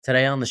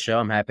Today on the show,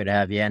 I'm happy to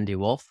have Andy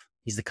Wulf.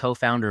 He's the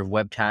co-founder of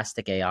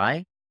Webtastic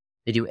AI.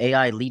 They do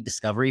AI lead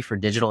discovery for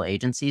digital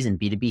agencies and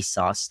B2B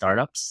SaaS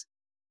startups.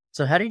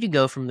 So how did you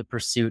go from the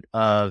pursuit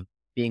of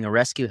being a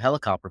rescue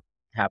helicopter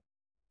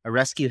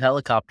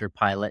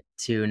pilot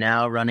to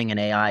now running an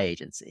AI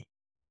agency?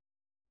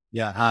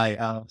 Yeah,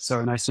 hi.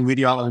 So nice to meet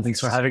you all, and thanks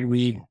for having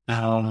me.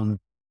 The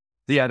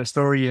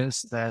story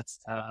is that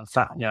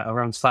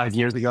around 5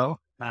 years ago,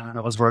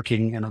 I was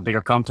working in a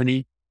bigger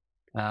company,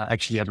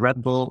 actually at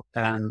Red Bull,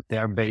 and they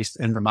are based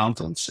in the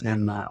mountains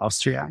in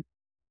Austria.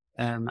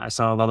 And I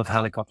saw a lot of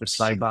helicopters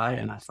fly by,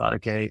 and I thought,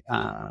 okay,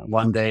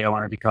 one day I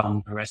want to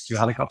become a rescue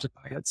helicopter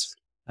pilot.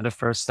 And the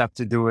first step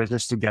to do is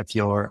just to get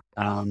your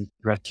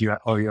rescue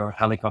or your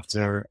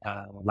helicopter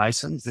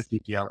license, the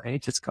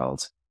PPL8 it's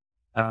called.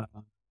 Uh,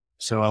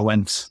 so I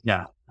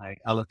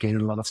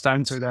allocated a lot of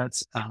time to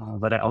that.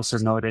 But I also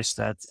noticed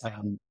that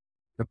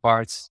the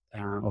part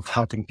of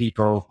helping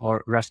people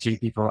or rescuing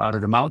people out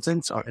of the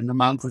mountains or in the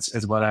mountains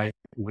is what I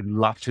would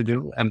love to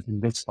do. And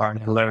in this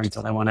part, I learned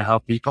that I want to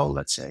help people,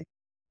 let's say.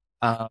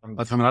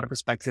 But from another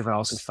perspective, I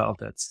also felt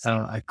that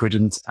I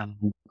couldn't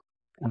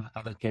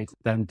allocate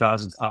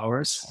 10,000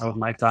 hours of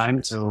my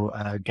time to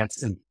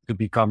to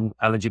become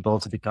eligible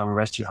to become a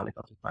rescue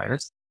helicopter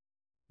pilot.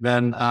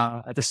 Then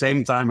at the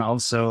same time, I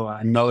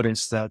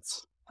noticed that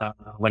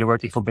when you're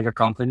working for bigger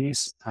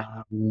companies,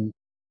 uh,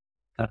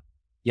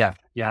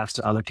 you have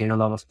to allocate a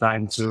lot of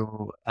time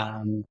to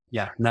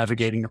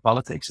navigating the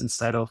politics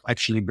instead of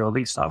actually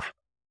building stuff.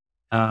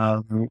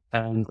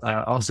 And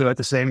also at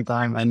the same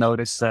time, I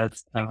noticed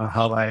that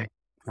how I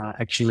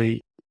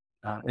actually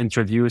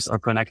introduced or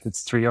connected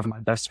three of my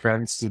best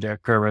friends to their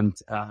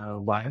current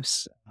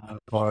wives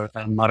or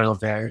mother of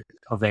their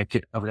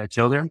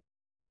children.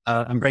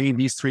 I'm bringing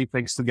these three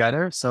things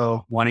together.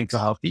 So wanting to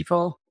help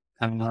people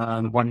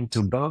and wanting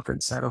to both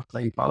instead of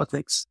playing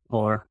politics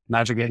or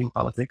navigating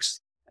politics,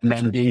 and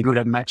then being good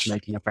at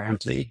matchmaking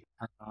apparently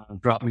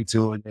brought me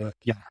to the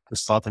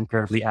spot I'm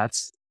currently at.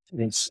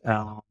 It's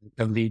the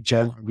lead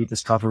gen lead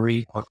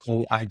discovery or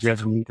AI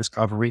driven lead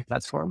discovery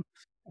platform,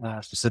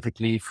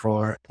 specifically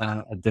for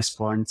at this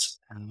point,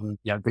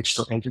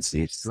 digital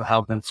agencies to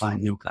help them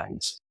find new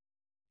clients.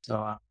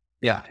 So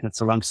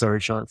that's a long story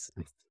short.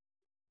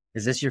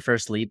 Is this your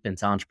first leap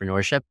into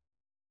entrepreneurship?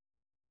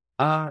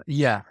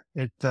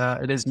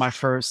 It is my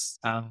first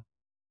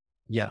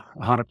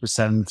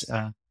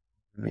 100%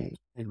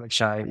 in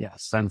which I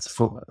spent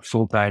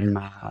full time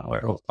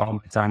or all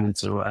my time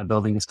into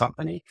building this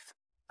company.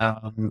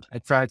 I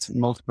tried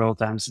multiple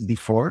times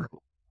before,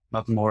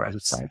 not more as a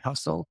side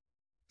hustle.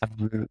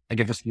 I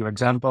give a few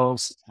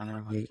examples.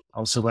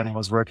 Also, when I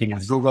was working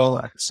at Google,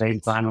 at the same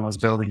time, I was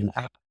building an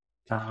app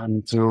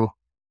to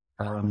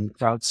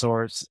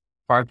crowdsource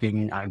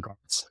parking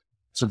guards.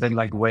 So then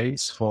like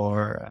ways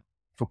for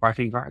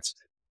parking guards.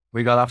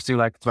 We got up to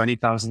like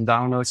 20,000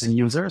 downloads and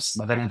users,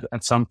 but then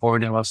at some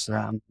point I was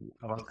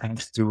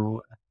asked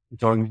to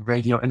join a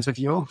radio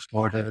interview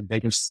for the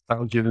biggest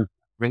Belgian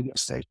radio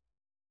station.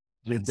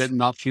 It did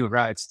not feel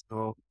right.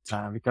 So,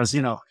 because,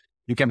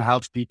 you can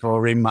help people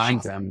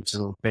remind them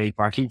to pay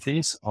parking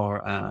fees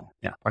or,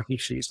 parking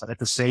fees. But at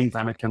the same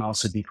time, it can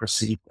also be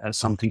perceived as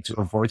something to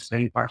avoid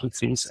paying parking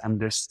fees. And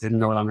this did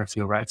no longer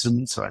feel right to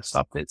me. So I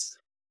stopped it.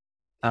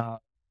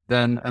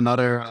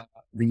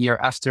 The year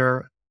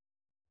after.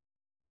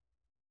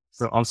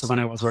 So also when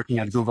I was working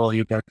at Google,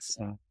 you get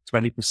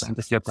 20%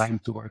 of your time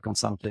to work on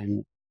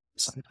something,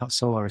 side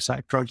hustle or a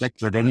side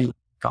project within the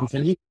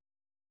company.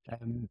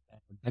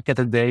 Back at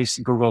the days,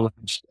 Google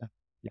launched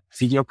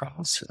video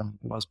calls. It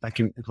was called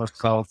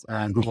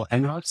Google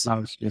Hangouts. Now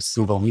it's just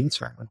Google Meet,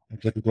 right?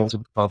 It was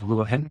called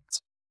Google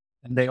Hangouts.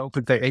 And they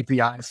opened their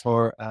API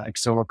for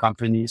external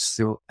companies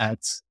to add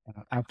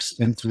apps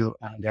into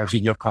their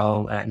video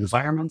call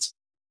environment.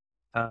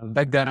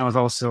 Back then, I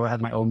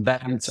had my own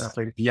band. I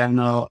played the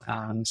piano.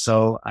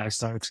 So I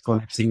started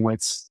connecting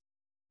with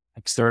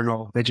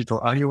external digital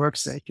audio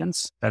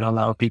workstations that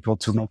allow people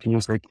to make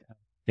music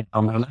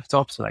on their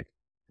laptops, like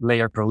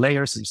layer per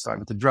layer. So you start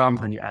with the drum,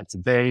 and you add the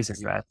bass, and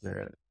you add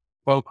the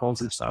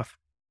vocals and stuff.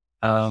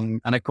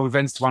 And I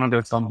convinced one of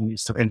those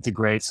companies to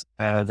integrate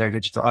their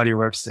digital audio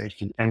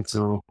workstation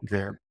into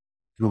their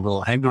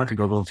Google Hangout, the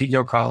Google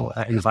video call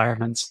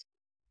environment.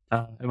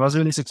 It was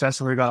really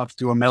successful. We got up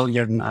to 1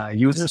 million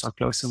users or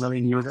close to 1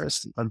 million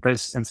users. But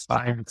this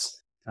inspired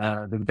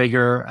the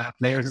bigger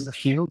players in the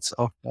field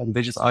of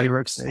digital audio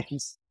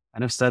workstations.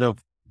 And instead of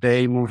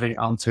they moving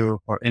into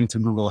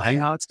Google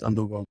Hangouts on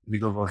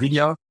Google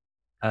Video,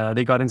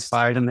 they got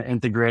inspired and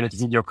integrated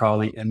video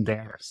calling in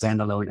their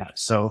standalone app.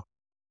 So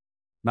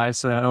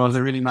nice. It was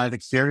a really nice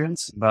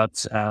experience,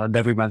 but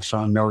then we went from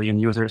 1 million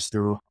users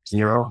to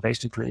 0,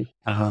 basically.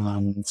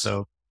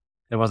 So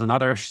there was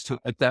another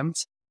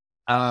attempt.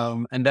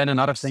 And then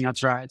another thing I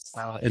tried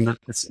in a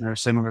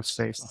similar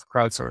space of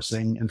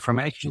crowdsourcing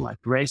information, like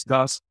race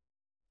does.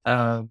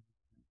 So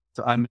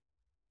I'm,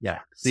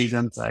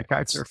 seasoned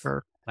kite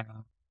surfer.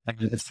 And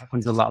it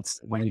happens a lot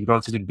when you go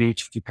to the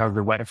beach, you cover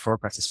the weather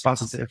forecast is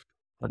positive,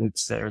 but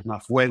there's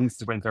enough wind,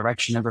 the wind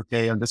direction never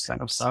okay, and this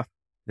kind of stuff.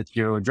 that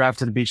you drive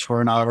to the beach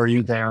for an hour,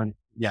 you're there, and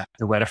yeah,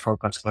 the weather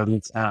forecast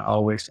wasn't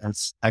always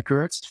as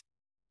accurate.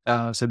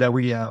 So that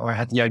we or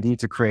had the idea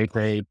to create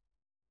a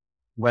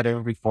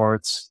weather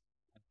reports,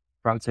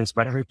 process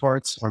weather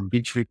reports or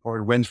beach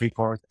report, wind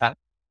report app,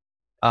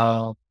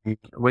 uh,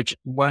 which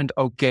went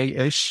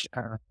okay-ish,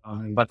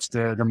 but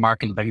the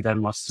market back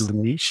then was too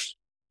niche.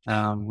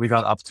 We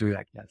got up to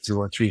like 200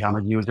 or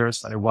 300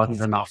 users, but it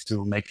wasn't enough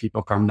to make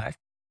people come back.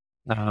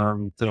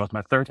 So that was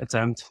my third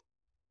attempt.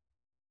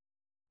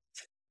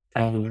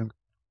 And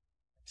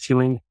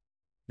feeling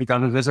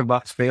because it is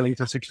about failing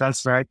to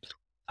success, right?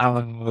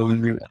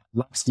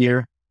 Last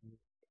year,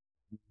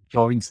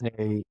 joined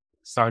a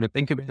startup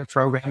incubator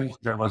program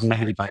that was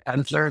managed by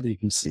Antler, that you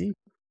can see.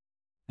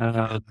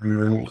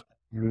 And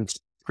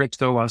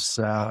crypto was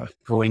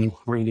going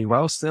really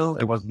well still.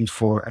 It was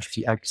before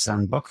FTX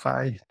and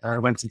BlockFi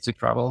went into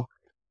trouble.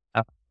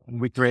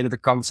 We created the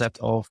concept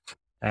of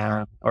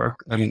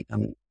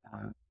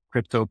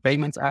crypto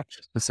payment app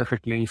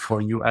specifically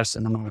for US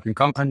and American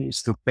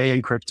companies to pay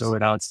in crypto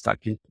without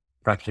touching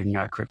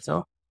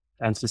crypto,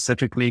 and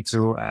specifically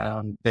to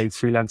pay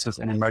freelancers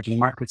in emerging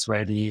markets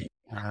where the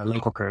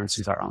local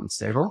currencies are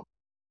unstable.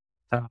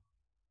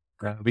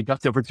 We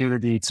got the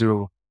opportunity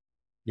to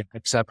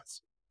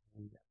accept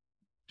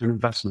an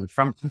investment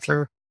from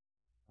Twitter,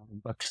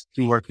 but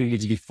 2 or 3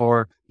 years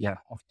before,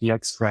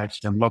 FTX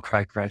crashed and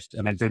BlockFi crashed,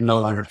 and I did no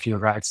longer feel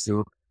right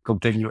to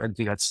continue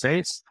into that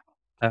space.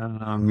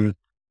 That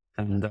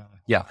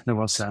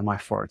was my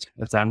fourth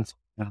attempt,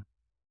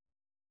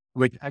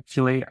 which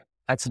actually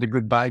after the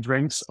goodbye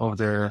drinks of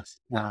the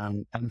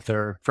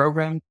Enter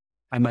program,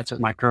 I met with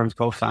my current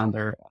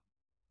co-founder,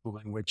 who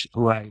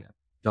I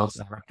built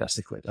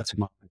Webtastic with at the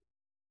moment.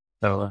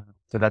 So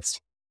that's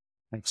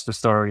the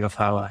story of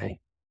how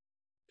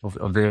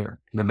of the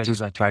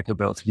business I tried to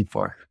build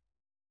before.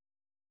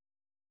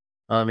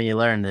 Well, I mean, you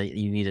learned that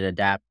you need to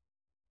adapt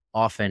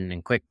often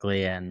and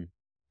quickly, and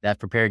that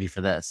prepared you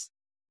for this.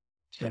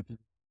 Yeah.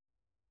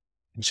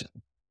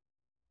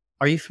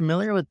 Are you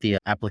familiar with the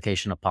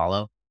application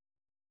Apollo?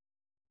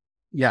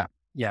 Yeah.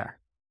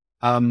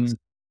 How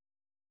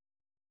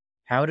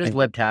does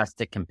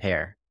Webtastic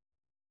compare?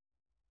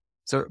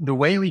 So the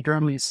way we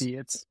currently see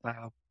it,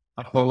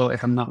 Apollo,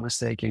 if I'm not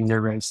mistaken, they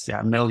raised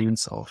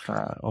millions of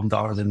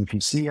dollars in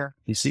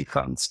VC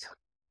funds.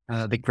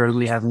 They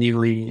currently have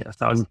nearly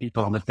 1,000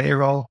 people on the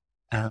payroll.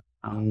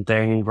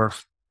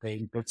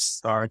 They did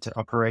start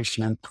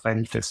operation in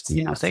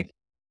 2015, I think.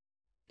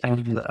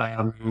 And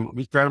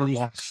we currently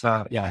have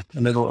a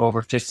little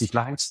over 50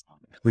 clients.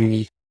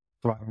 We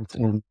thrived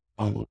in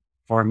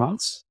 4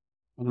 months.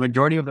 And the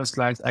majority of those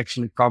clients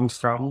actually come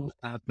from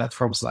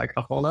platforms like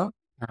Apollo.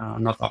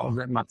 Not all of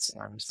them, but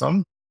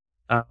some.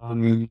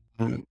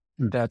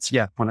 That's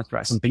want to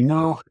try something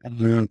new,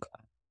 and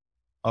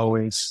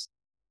always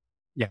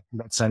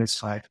not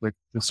satisfied with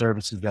the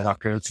services that are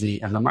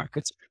currently in the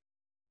market.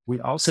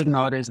 We also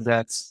noticed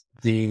that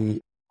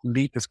the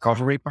lead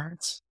discovery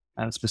part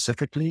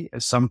specifically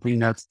is something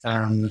that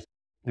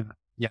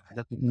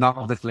that none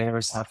of the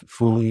players have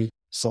fully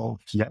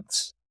solved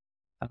yet.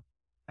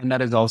 And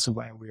that is also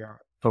why we are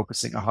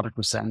focusing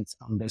 100%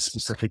 on this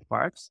specific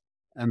part.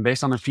 And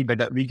based on the feedback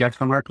that we get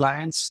from our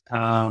clients,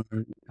 the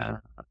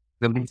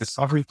lead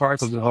discovery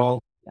part of the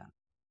whole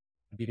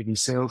B2B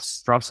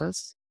sales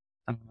process,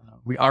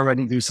 we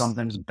already do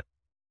sometimes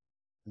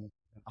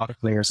other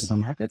players in the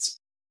markets.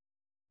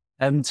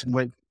 And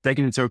with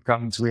taking into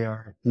account, we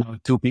are now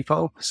 2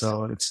 people.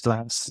 So it's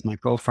Klaas, my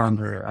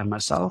co-founder, and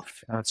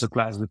myself. So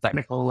Klaas is the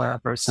technical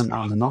person,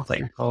 I'm the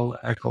non-technical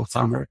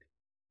co-founder.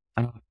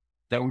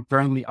 That we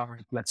currently are,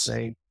 let's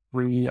say,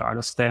 3 out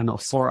of 10 or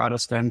 4 out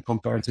of 10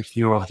 compared to a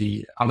few of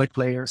the other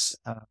players,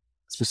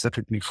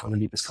 specifically for the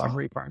lead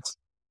discovery part.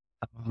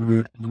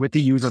 With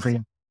the use of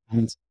AI,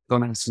 and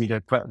don't ask me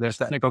the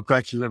technical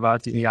questions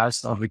about the AI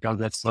stuff because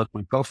that's what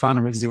my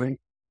co-founder is doing.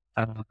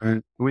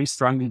 We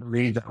strongly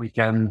believe that we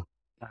can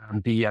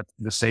be at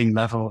the same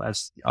level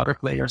as the other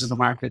players in the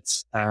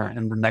markets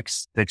in the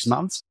next 6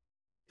 months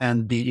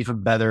and be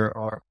even better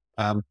or,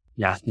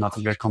 not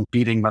like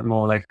competing, but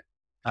more like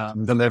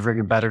delivering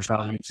a better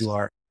value to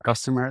our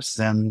customers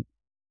than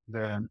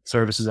the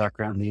services that are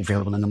currently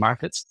available in the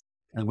markets.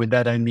 And with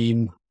that, I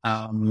mean,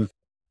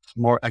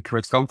 more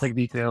accurate contact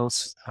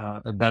details,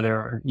 a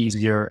better,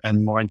 easier,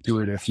 and more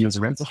intuitive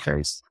user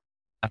interface.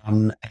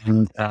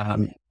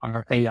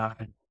 Our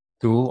AI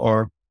tool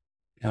or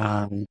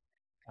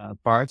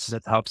parts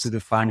that helps to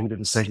define the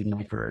decision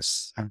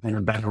makers in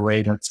a better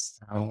way that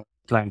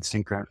clients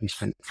can currently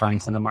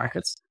find in the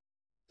markets.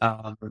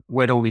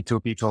 With only 2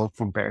 people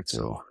compared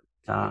to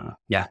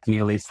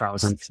nearly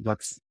 1,000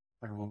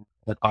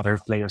 that other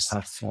players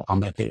have on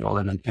their payroll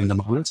in the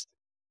moment.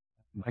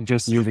 By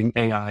just using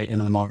AI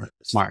in a more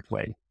smart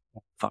way,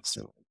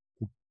 faster.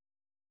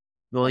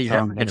 Well, you're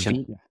definitely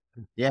going to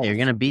you're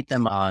going to beat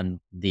them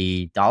on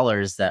the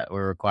dollars that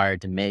were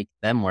required to make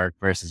them work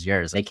versus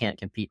yours. They can't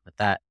compete with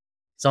that.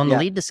 So on the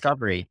lead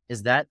discovery,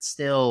 are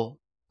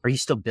you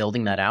still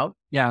building that out?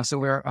 Yeah. So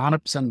we're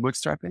 100%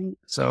 bootstrapping.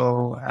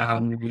 So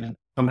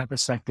from that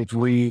perspective,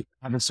 we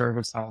have a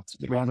service out.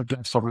 We have a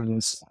platform that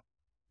is,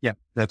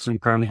 that we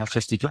currently have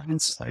 50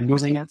 clients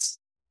using it.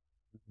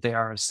 They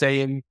are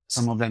staying.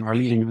 Some of them are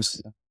leaving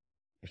us.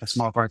 A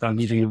small part are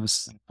leaving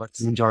us, but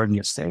the majority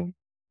are staying.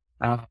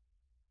 And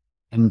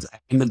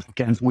in the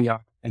backend, we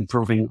are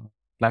improving the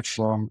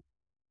platform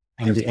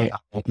and the AI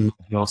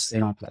modules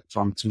in our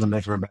platform to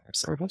deliver a better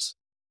service.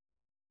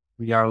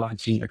 We are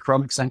launching a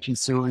Chrome extension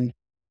soon.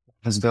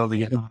 Is building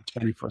it now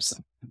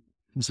 24/7.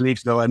 His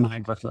leaves go at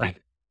night, but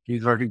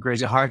he's working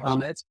crazy hard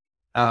on it,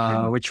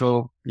 which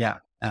will,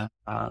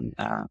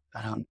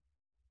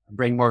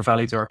 bring more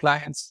value to our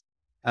clients.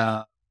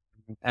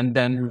 And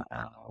then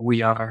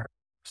we are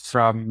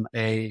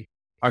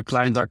our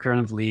clients are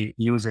currently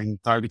using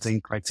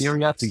targeting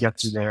criteria to get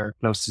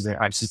close to their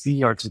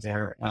ICP or to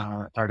their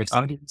target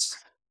audience.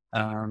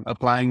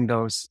 Applying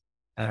those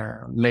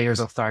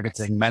layers of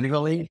targeting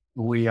manually,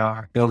 we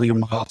are building a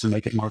model to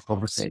make it more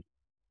conversational.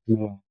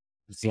 The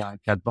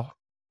chatbot.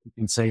 You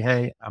can say,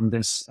 hey, I'm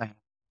this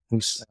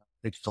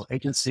digital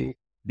agency.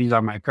 These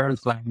are my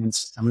current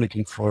clients. I'm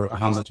looking for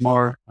 100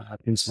 more.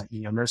 Please make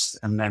me a list.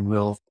 And then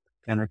we'll,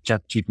 in a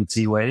chat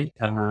GPT way,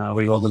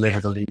 we will deliver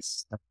the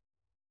leads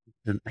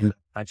in the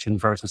action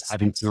versus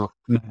having to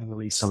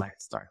manually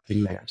select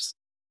targeting layers.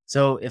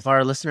 So if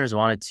our listeners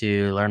wanted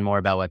to learn more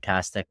about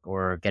Webtastic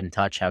or get in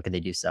touch, how could they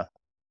do so?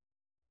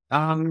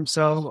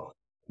 So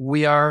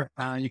we are,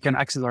 you can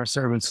access our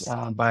service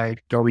by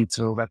going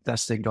to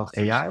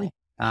webtastic.ai.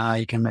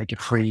 You can make a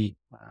free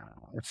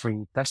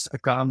test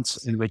account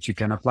in which you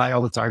can apply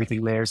all the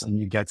targeting layers and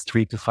you get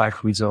 3 to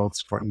 5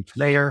 results for each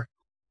layer.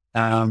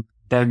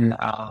 Then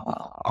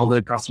all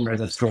the customers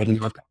that created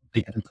your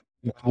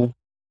account,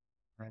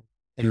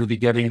 they will be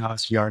getting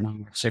us, we are now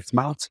 6th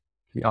month.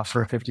 We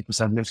offer a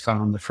 50%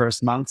 discount on the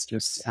first month,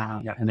 just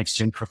in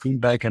exchange for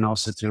feedback and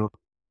also to,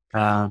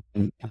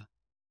 in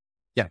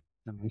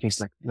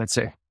case, let's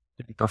say,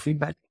 for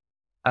feedback.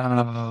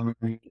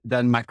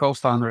 Then my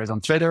co-founder is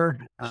on Twitter,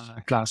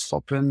 Klaas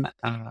Foppen,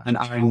 and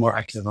I'm more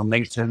active on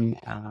LinkedIn.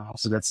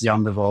 So that's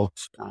Jan de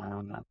Wulf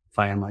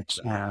via my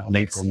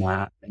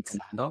LinkedIn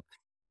handle.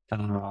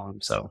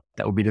 So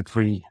that would be the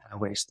 3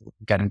 ways to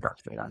get in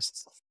touch with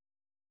us.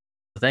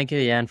 Thank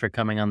you, Jan, for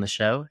coming on the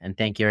show. And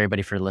thank you,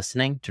 everybody, for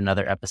listening to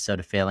another episode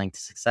of Failing to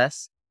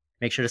Success.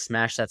 Make sure to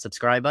smash that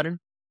subscribe button.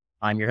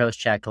 I'm your host,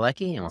 Chad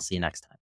Kalecki, and we'll see you next time.